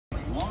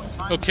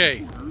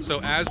Okay, so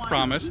as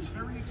promised,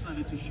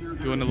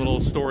 doing a little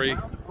story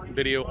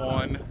video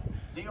on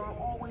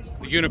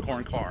the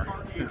Unicorn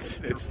car.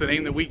 It's the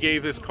name that we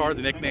gave this car,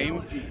 the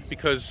nickname,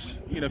 because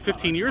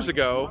 15 years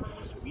ago,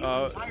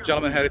 a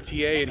gentleman had a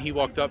TA and he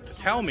walked up to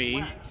tell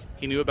me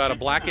he knew about a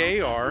black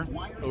AAR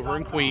over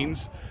in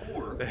Queens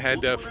that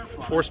had a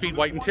 4-speed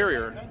white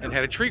interior and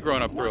had a tree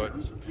growing up through it.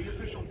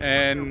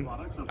 And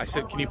I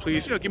said, can you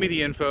please, give me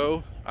the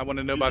info? I want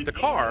to know about the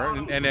car.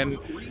 And then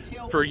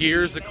for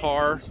years the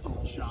car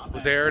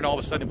was there, and all of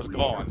a sudden it was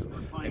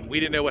gone, and we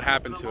didn't know what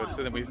happened to it.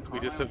 So then we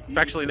just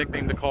affectionately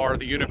nicknamed the car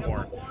the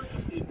Unicorn.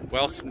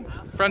 Well, some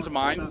friends of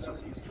mine,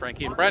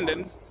 Frankie and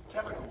Brendan,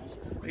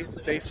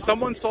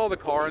 someone saw the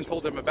car and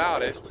told them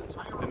about it,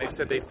 and they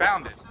said they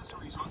found it.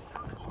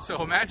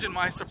 So imagine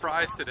my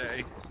surprise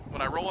today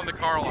when I roll into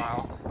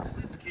Carlisle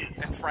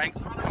and Frank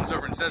comes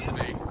over and says to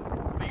me,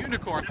 the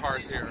Unicorn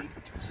car's here.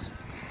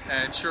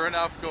 And sure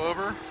enough, go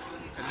over,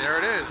 and there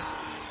it is.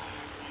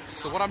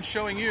 So what I'm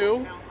showing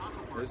you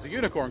is the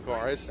Unicorn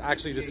car. It's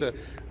actually just a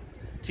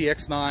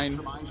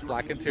TX9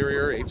 black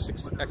interior,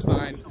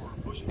 H6X9,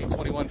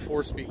 D21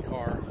 4-speed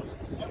car.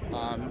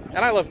 And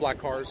I love black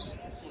cars.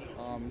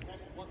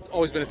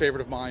 Always been a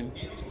favorite of mine.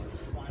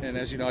 And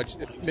as you know,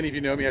 if many of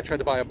you know me, I tried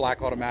to buy a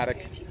black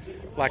automatic,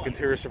 black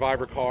interior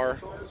Survivor car.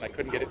 I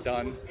couldn't get it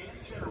done.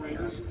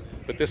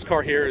 But this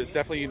car here is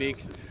definitely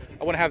unique.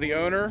 I want to have the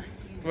owner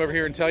come over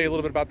here and tell you a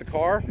little bit about the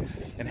car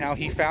and how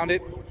he found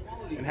it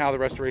and how the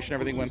restoration,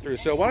 everything went through.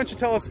 So why don't you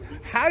tell us,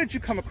 how did you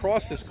come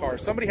across this car?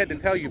 Somebody had to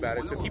tell you about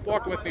it, so keep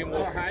walking with me and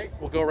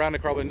we'll go around the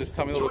car and just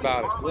tell me a little bit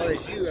about it. Well,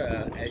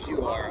 as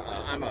you are,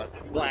 I'm a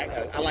black,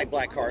 I like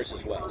black cars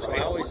as well. So I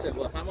always said,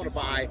 well, if I'm going to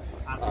buy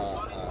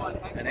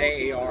an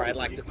AAR, I'd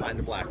like to find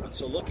a black one.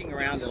 So looking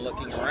around and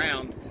looking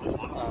around,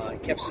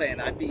 kept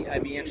saying I'd be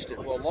interested.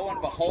 Well, lo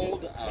and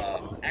behold,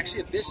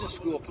 actually a business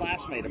school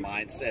classmate of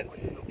mine said,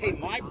 hey,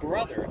 my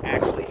brother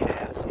actually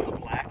has a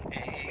black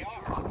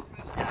AAR.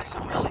 And I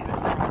said, really?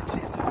 That's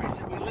interesting. He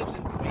said, well, he lives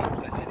in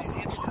Queens. I said, is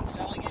he interested in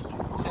selling it?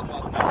 He said,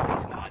 well, no,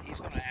 he's not. He's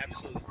going to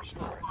absolutely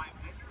restore it.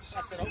 So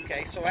I said,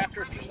 okay. So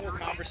after a few more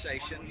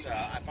conversations,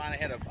 I finally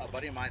had a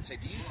buddy of mine say,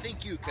 do you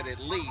think you could at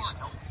least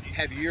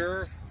have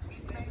your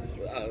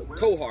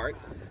cohort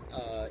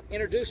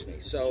introduce me?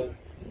 So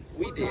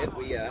we did.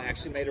 We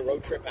actually made a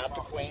road trip out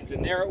to Queens,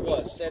 and there it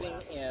was,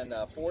 sitting in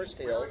Forest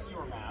Hills,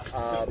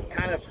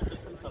 kind of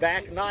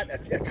back.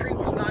 A tree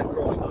was not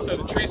growing. So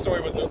the tree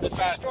story was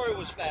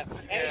fat, and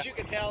yeah. As you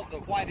can tell, the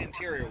white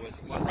interior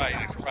was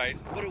right.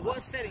 But it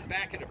was sitting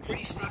back at a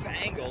pretty steep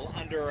angle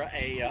under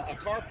a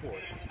carport.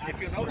 And if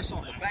you'll notice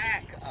on the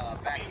back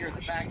here,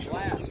 the back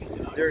glass,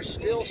 there's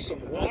still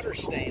some water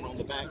stain on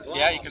the back glass.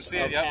 Yeah, you can see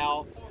it. Yep.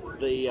 How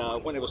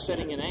when it was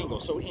sitting in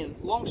angle. So,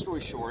 long story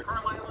short,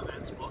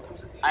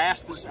 I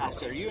asked this. I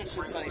said, "Are you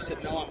interested?" And he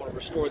said, "No, I'm going to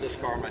restore this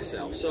car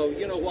myself." So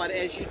you know what?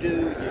 As you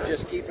do, you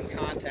just keep in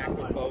contact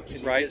with folks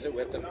and you visit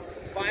with them.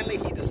 Finally,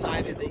 he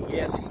decided that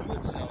yes, he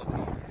would sell a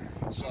car.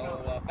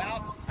 So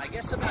about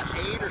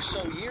 8 or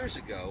so years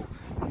ago,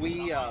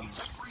 we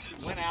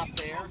went out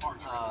there,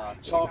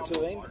 talked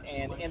to him,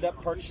 and ended up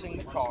purchasing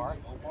the car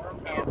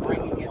and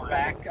bringing it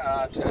back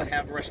to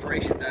have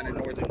restoration done in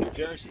northern New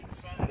Jersey.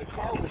 The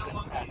car was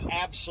an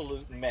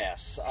absolute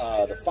mess.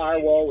 The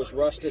firewall was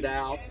rusted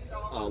out.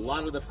 A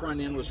lot of the front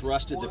end was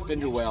rusted, the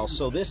fender well.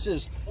 So this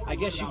is, I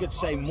guess you could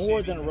say,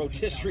 more than a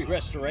rotisserie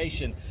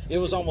restoration. It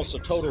was almost a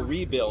total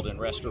rebuild and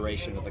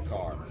restoration of the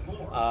car.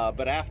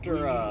 But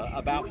after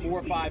about 4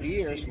 or 5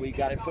 years, we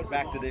got it put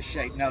back to this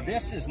shape. Now,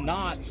 this is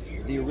not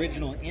the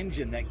original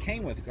engine that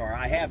came with the car.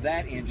 I have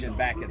that engine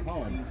back at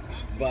home.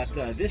 But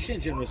this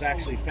engine was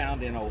actually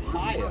found in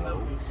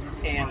Ohio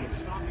and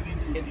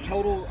in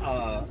total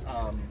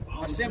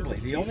assembly.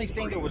 The only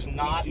thing that was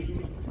not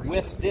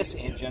with this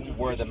engine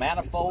were the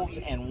manifolds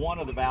and one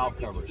of the valve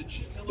covers.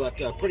 But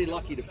pretty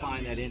lucky to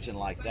find that engine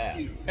like that.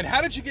 And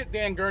how did you get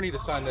Dan Gurney to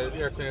sign the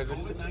air cleaner?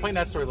 Explain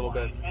that story a little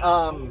bit.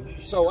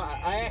 So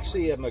I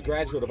actually am a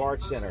graduate of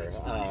Art Center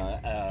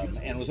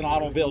and was an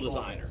automobile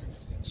designer.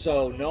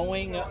 So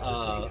knowing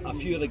a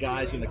few of the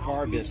guys in the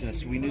car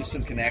business, we knew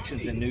some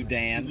connections and knew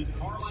Dan.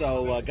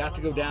 So got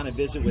to go down and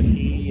visit with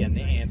he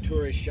and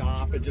tour his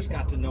shop and just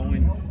got to know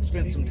him,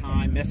 spent some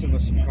time messing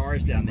with some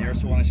cars down there.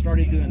 So when I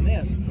started doing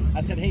this,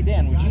 I said, hey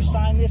Dan, would you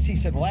sign this? He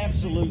said, well,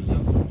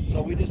 absolutely.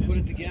 So we just put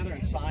it together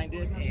and signed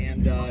it,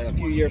 and a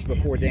few years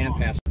before Dan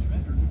passed.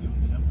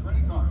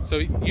 So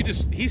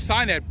he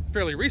signed that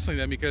fairly recently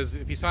then, because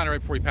if he signed it right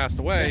before he passed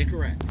away. That's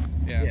correct.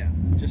 Yeah.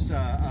 Just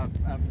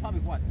probably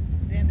what?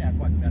 Dan died,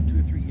 what, about 2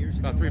 or 3 years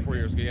ago? About 3 or 4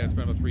 years ago, yeah. It's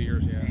been about 3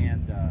 years, yeah.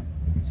 And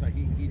so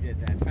he did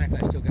that. In fact,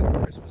 I still got the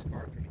Christmas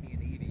card from he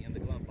and Evie in the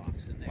glove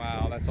box in there.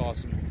 Wow, that's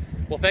awesome.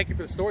 Well, thank you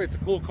for the story. It's a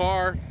cool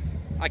car.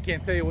 I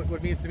can't tell you what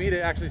it means to me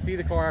to actually see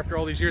the car after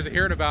all these years of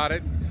hearing about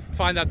it,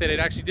 find out that it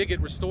actually did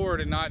get restored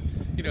and not,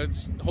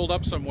 just hold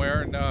up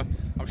somewhere. And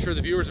I'm sure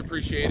the viewers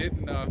appreciate it.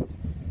 And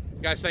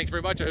guys, thanks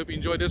very much. I hope you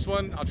enjoyed this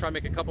one. I'll try and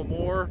make a couple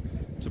more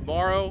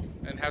tomorrow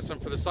and have some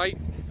for the site.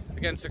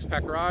 Again,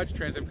 6-Pack Garage,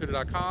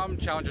 transamcuda.com,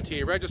 Challenger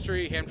TA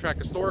Registry, Hamtramck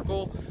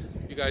Historical.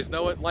 You guys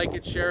know it. Like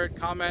it, share it,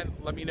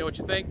 comment. Let me know what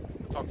you think.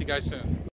 I'll talk to you guys soon.